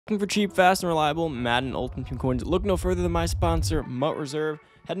Looking for cheap, fast, and reliable Madden Ultimate Team coins? Look no further than my sponsor, MUT Reserve.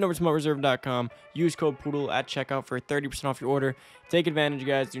 Head over to MUTReserve.com. Use code Poodle at checkout for 30% off your order. Take advantage,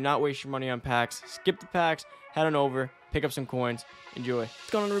 guys. Do not waste your money on packs. Skip the packs. Head on over. Pick up some coins. Enjoy. What's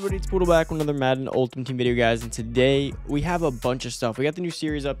going on, everybody? It's Poodle back with another Madden Ultimate Team video, guys. And today we have a bunch of stuff. We got the new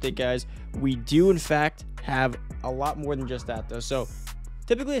series update, guys. We do, in fact, have a lot more than just that, though. So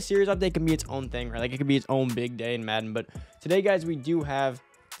typically a series update can be its own thing, right? Like it could be its own big day in Madden. But today, guys, we do have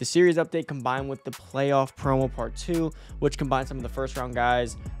the series update combined with the playoff promo part 2, which combines some of the first round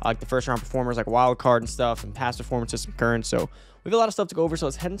guys, like the first round performers like Wildcard and stuff, and past performances, some current. So we have a lot of stuff to go over. So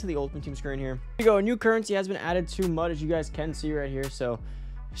let's head into the Ultimate Team screen here. Here we go. A new currency has been added to MUT, as you guys can see right here. So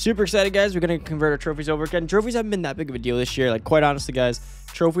super excited, guys. We're going to convert our trophies over again. Trophies haven't been that big of a deal this year. Like, quite honestly, guys,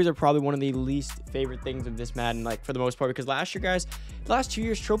 trophies are probably one of the least favorite things of this Madden, like, for the most part, because last year, guys, the last 2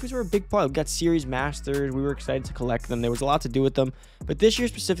 years, trophies were a big part. We got series masters. We were excited to collect them. There was a lot to do with them. But this year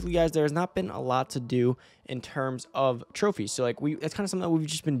specifically, guys, there has not been a lot to do in terms of trophies. So, like, it's kind of something that we've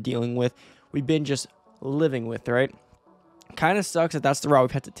just been dealing with. We've been just living with, right? Kind of sucks that that's the route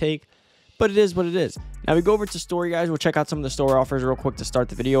we've had to take, but it is what it is. Now we go over to story, guys. We'll check out some of the store offers real quick to start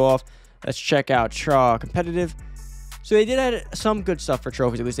the video off. Let's check out competitive. So they did add some good stuff for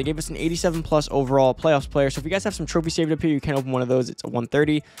trophies. At least they gave us an 87 plus overall playoffs player. So if you guys have some trophies saved up here, you can open one of those. It's a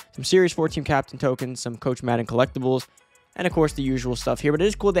 130. Some series 4 team captain tokens, some Coach Madden collectibles, and of course the usual stuff here. But it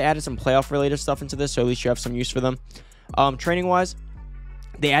is cool they added some playoff related stuff into this, so at least you have some use for them. Training wise,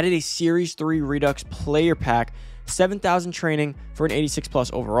 they added a series 3 Redux player pack, 7,000 training for an 86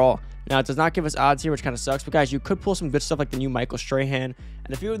 plus overall. Now, it does not give us odds here, which kind of sucks, but guys, you could pull some good stuff like the new Michael Strahan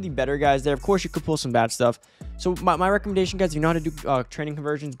and a few of the better guys there. Of course, you could pull some bad stuff. So my recommendation, guys, if you know how to do training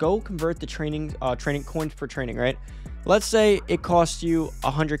conversions, go convert the training coins per training, right? Let's say it costs you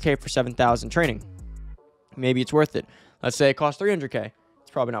 100K for 7,000 training. Maybe it's worth it. Let's say it costs 300K.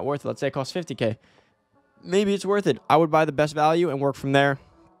 It's probably not worth it. Let's say it costs 50K. Maybe it's worth it. I would buy the best value and work from there.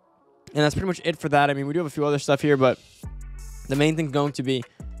 And that's pretty much it for that. I mean, we do have a few other stuff here, but the main thing's going to be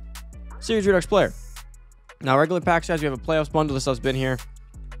Series Redux player. Now, regular pack size, we have a playoffs bundle. This stuff's been here.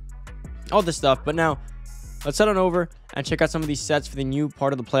 All this stuff. But now, let's head on over and check out some of these sets for the new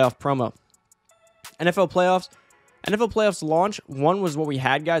part of the playoff promo. NFL Playoffs launch 1 was what we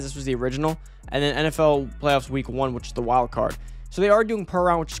had, guys. This was the original. And then NFL Playoffs Week 1, which is the wild card. So they are doing per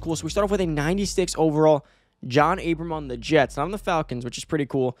round, which is cool. So we start off with a 96 overall John Abram on the Jets, not on the Falcons, which is pretty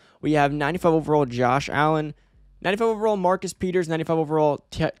cool. We have 95 overall Josh Allen, 95 overall Marcus Peters, 95 overall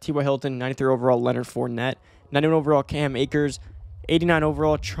T.Y. Hilton, 93 overall Leonard Fournette, 91 overall Cam Akers, 89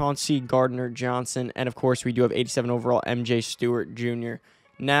 overall Chauncey Gardner-Johnson, and of course we do have 87 overall MJ Stewart Jr.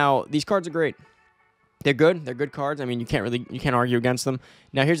 Now, these cards are great. They're good. They're good cards. I mean, you can't argue against them.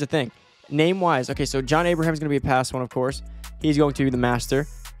 Now, here's the thing. Name-wise, okay, so John Abraham's going to be a past one, of course. He's going to be the master.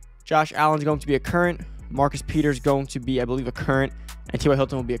 Josh Allen's going to be a current. Marcus Peters going to be, I believe, a current. And T.Y.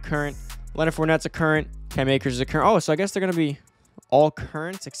 Hilton will be a current. Leonard Fournette's a current. Cam Akers is a current. Oh, so I guess they're going to be all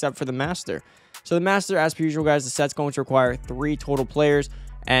currents except for the master. So the master, as per usual, guys, the set's going to require 3 total players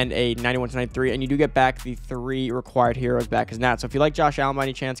and a 91 to 93. And you do get back the 3 required heroes back as Nat. So if you like Josh Allen by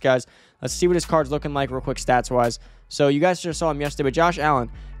any chance, guys, let's see what his card's looking like real quick stats-wise. So you guys just saw him yesterday, but Josh Allen,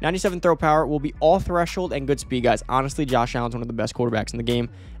 97 throw power, will be all threshold and good speed, guys. Honestly, Josh Allen's one of the best quarterbacks in the game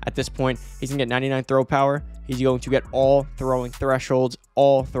at this point. He's going to get 99 throw power. He's going to get all throwing thresholds,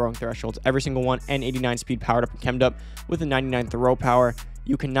 every single one, and 89 speed powered up and chemmed up with a 99 throw power.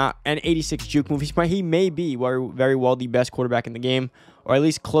 You cannot, and 86 juke move. He may be very well the best quarterback in the game, or at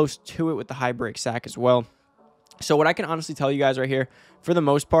least close to it with the high break sack as well. So what I can honestly tell you guys right here, for the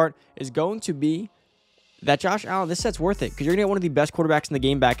most part, is going to be that Josh Allen, this set's worth it, because you're going to get one of the best quarterbacks in the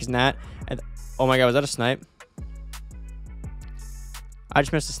game back as Nat. And, oh my God, was that a snipe? I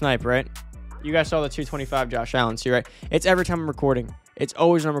just missed a snipe, right? You guys saw the 225 Josh Allen, see, right? It's every time I'm recording. It's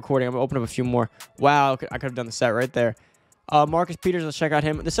always when I'm recording. I'm going to open up a few more. Wow, I could have done the set right there. Marcus Peters, let's check out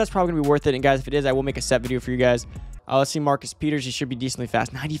him. This set's probably going to be worth it, and guys, if it is, I will make a set video for you guys. Let's see Marcus Peters. He should be decently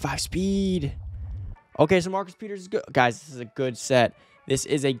fast. 95 speed. Okay, so Marcus Peters is good. Guys, this is a good set. This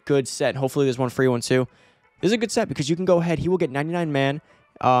is a good set. Hopefully there's one free one too. This is a good set because you can go ahead. He will get 99 man,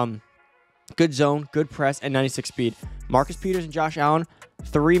 good zone, good press, and 96 speed. Marcus Peters and Josh Allen,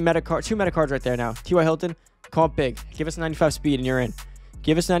 2 meta cards right there now. T.Y. Hilton, come up big. Give us 95 speed and you're in.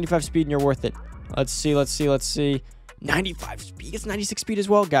 Give us 95 speed and you're worth it. Let's see. 95 speed. It's 96 speed as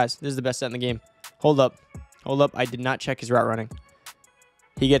well, guys. This is the best set in the game. Hold up. I did not check his route running.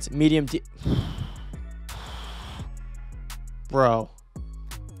 He gets medium. Bro,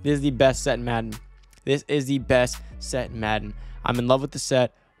 this is the best set in Madden. I'm in love with the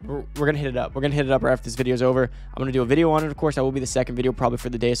set. we're gonna hit it up. We're gonna hit it up right after this video is over. I'm gonna do a video on it. Of course, that will be the second video probably for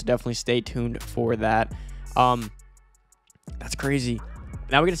the day, so definitely stay tuned for that. That's crazy.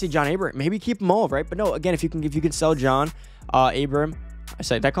 Now we're gonna see John Abraham. Maybe keep him all, right? But no, again, if you can sell John Abraham.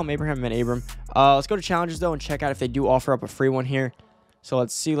 Did I call him Abraham? I meant Abram. Let's go to challenges though and check out if they do offer up a free one here. So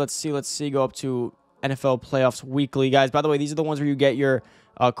let's see. Go up to NFL playoffs weekly, guys. By the way, these are the ones where you get your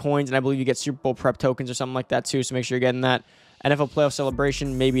coins, and I believe you get Super Bowl prep tokens or something like that too. So make sure you're getting that. NFL playoff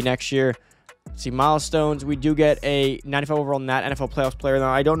celebration maybe next year. Let's see, milestones. We do get a 95 overall Nat NFL playoffs player.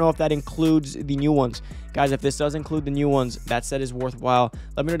 Now I don't know if that includes the new ones, guys. If this does include the new ones, that set is worthwhile.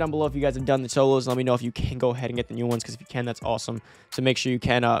 Let me know down below if you guys have done the solos. Let me know if you can go ahead and get the new ones, because if you can, that's awesome. So make sure you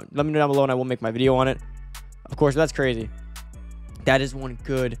can. Let me know down below, and I will make my video on it. Of course, that's crazy. That is one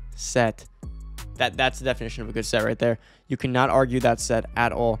good set. That's the definition of a good set right there. You cannot argue that set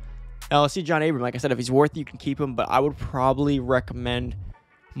at all. Now let's see John Abraham. Like I said, if he's worth it, you can keep him, but I would probably recommend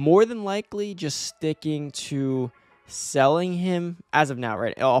more than likely just sticking to selling him as of now,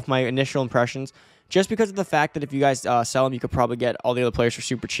 right? Off my initial impressions, just because of the fact that if you guys sell him, you could probably get all the other players for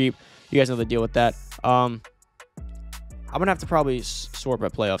super cheap. You guys know the deal with that. I'm gonna have to probably sort by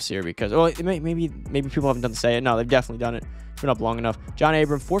playoffs here, because maybe people haven't done the say it. No, they've definitely done it. It's been up long enough. John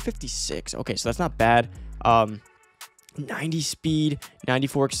Abraham, 456. Okay, so that's not bad. 90 speed,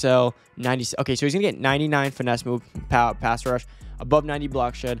 94 excel, 90. Okay, so he's gonna get 99 finesse move, pass rush, above 90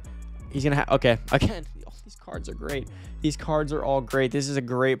 block shed. He's gonna have, okay, again, these cards are great. These cards are all great. This is a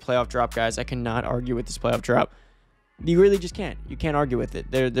great playoff drop, guys. I cannot argue with this playoff drop. You really just can't. You can't argue with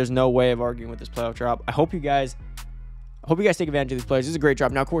it. There's no way of arguing with this playoff drop. I hope you guys take advantage of these players. This is a great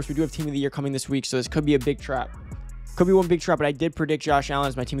drop. Now, of course, we do have Team of the Year coming this week, so this could be a big trap. Could be one big trap, but I did predict Josh Allen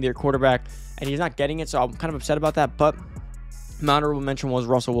as my Team of the Year quarterback, and he's not getting it, so I'm kind of upset about that. But my honorable mention was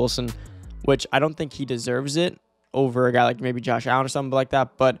Russell Wilson, which I don't think he deserves it over a guy like maybe Josh Allen or something like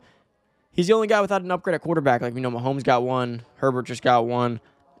that. But he's the only guy without an upgrade at quarterback. Like, Mahomes got one, Herbert just got one,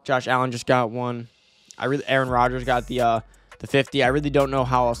 Josh Allen just got one. Aaron Rodgers got the 50. I really don't know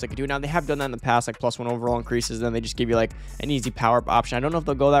how else they could do it. Now, they have done that in the past, like +1 overall increases, and then they just give you like an easy power-up option. I don't know if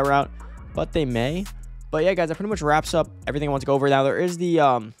they'll go that route, but they may. But yeah, guys, that pretty much wraps up everything I want to go over. Now, there is the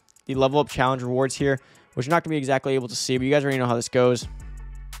level up challenge rewards here, which you're not going to be exactly able to see, but you guys already know how this goes.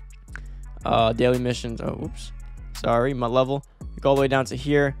 Daily missions. Oh, oops. Sorry, MUT level. You go all the way down to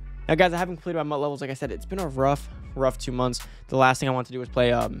here. Now, guys, I haven't completed my MUT levels. Like I said, it's been a rough 2 months. The last thing I wanted to do was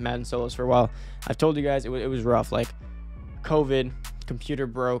play Madden solos for a while. I've told you guys it was rough. Like, COVID, computer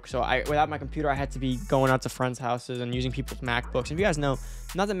broke. So without my computer, I had to be going out to friends' houses and using people's MacBooks. And if you guys know,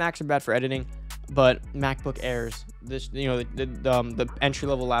 not that Macs are bad for editing, but MacBook Airs, this, the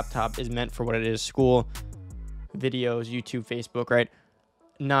entry-level laptop is meant for what it is: school, videos, YouTube, Facebook, right?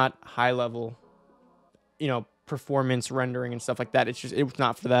 Not high-level, performance rendering and stuff like that. It was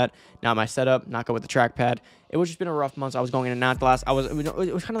not for that. Now my setup, not good with the trackpad. It was just been a rough month. So I was going in and out the last. It was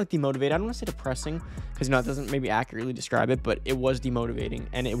kind of like demotivated. I don't want to say depressing, because it doesn't maybe accurately describe it, but it was demotivating,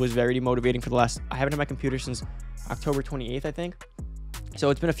 and it was very demotivating for the last. I haven't had my computer since October 28th, I think. So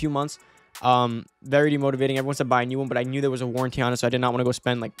it's been a few months. Very demotivating. Everyone said buy a new one, but I knew there was a warranty on it, so I did not want to go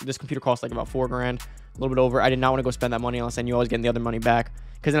spend, like, this computer cost like about $4 grand, a little bit over. I did not want to go spend that money unless I knew I was getting the other money back,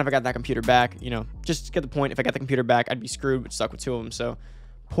 because then if I got that computer back, just get the point, if I got the computer back, I'd be screwed, but stuck with 2 of them. So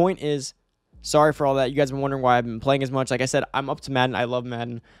point is, sorry for all that. You guys have been wondering why I've been playing as much. Like I said, I'm up to Madden. I love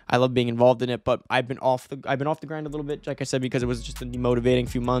Madden. I love being involved in it, but I've been off the grind a little bit, like I said, because it was just a demotivating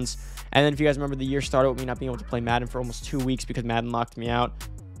few months. And then if you guys remember, the year started with me not being able to play Madden for almost 2 weeks because Madden locked me out.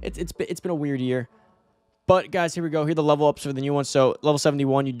 It's been a weird year. But guys, here we go. Here are the level ups for the new one. So level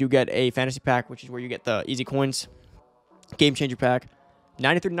 71, you do get a fantasy pack, which is where you get the easy coins, game changer pack,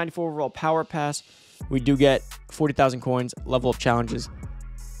 93 to 94 overall power pass. We do get 40,000 coins, level up challenges,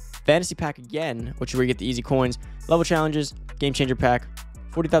 fantasy pack again, which is where you get the easy coins, level challenges, game changer pack,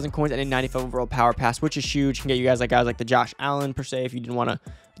 40,000 coins, and a 95 overall power pass, which is huge. Can get you guys like the Josh Allen per se if you didn't want to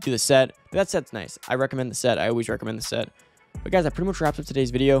do the set. But that set's nice. I recommend the set. I always recommend the set. But guys, that pretty much wraps up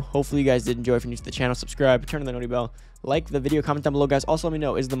today's video. Hopefully you guys did enjoy. If you're new to the channel, subscribe, turn on the notification bell, like the video, comment down below, guys. Also, let me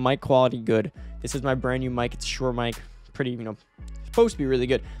know, is the mic quality good? This is my brand new mic. It's a Shure mic. Pretty, supposed to be really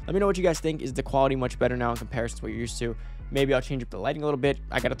good. Let me know what you guys think. Is the quality much better now in comparison to what you're used to? Maybe I'll change up the lighting a little bit.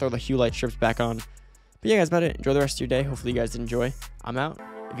 I got to throw the hue light strips back on. But yeah, guys, about it. Enjoy the rest of your day. Hopefully you guys did enjoy. I'm out.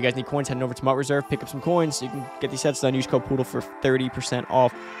 If you guys need coins, heading over to MUT Reserve, pick up some coins so you can get these sets done. Use code Poodle for 30%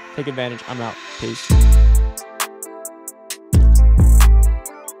 off. Take advantage. I'm out. Peace.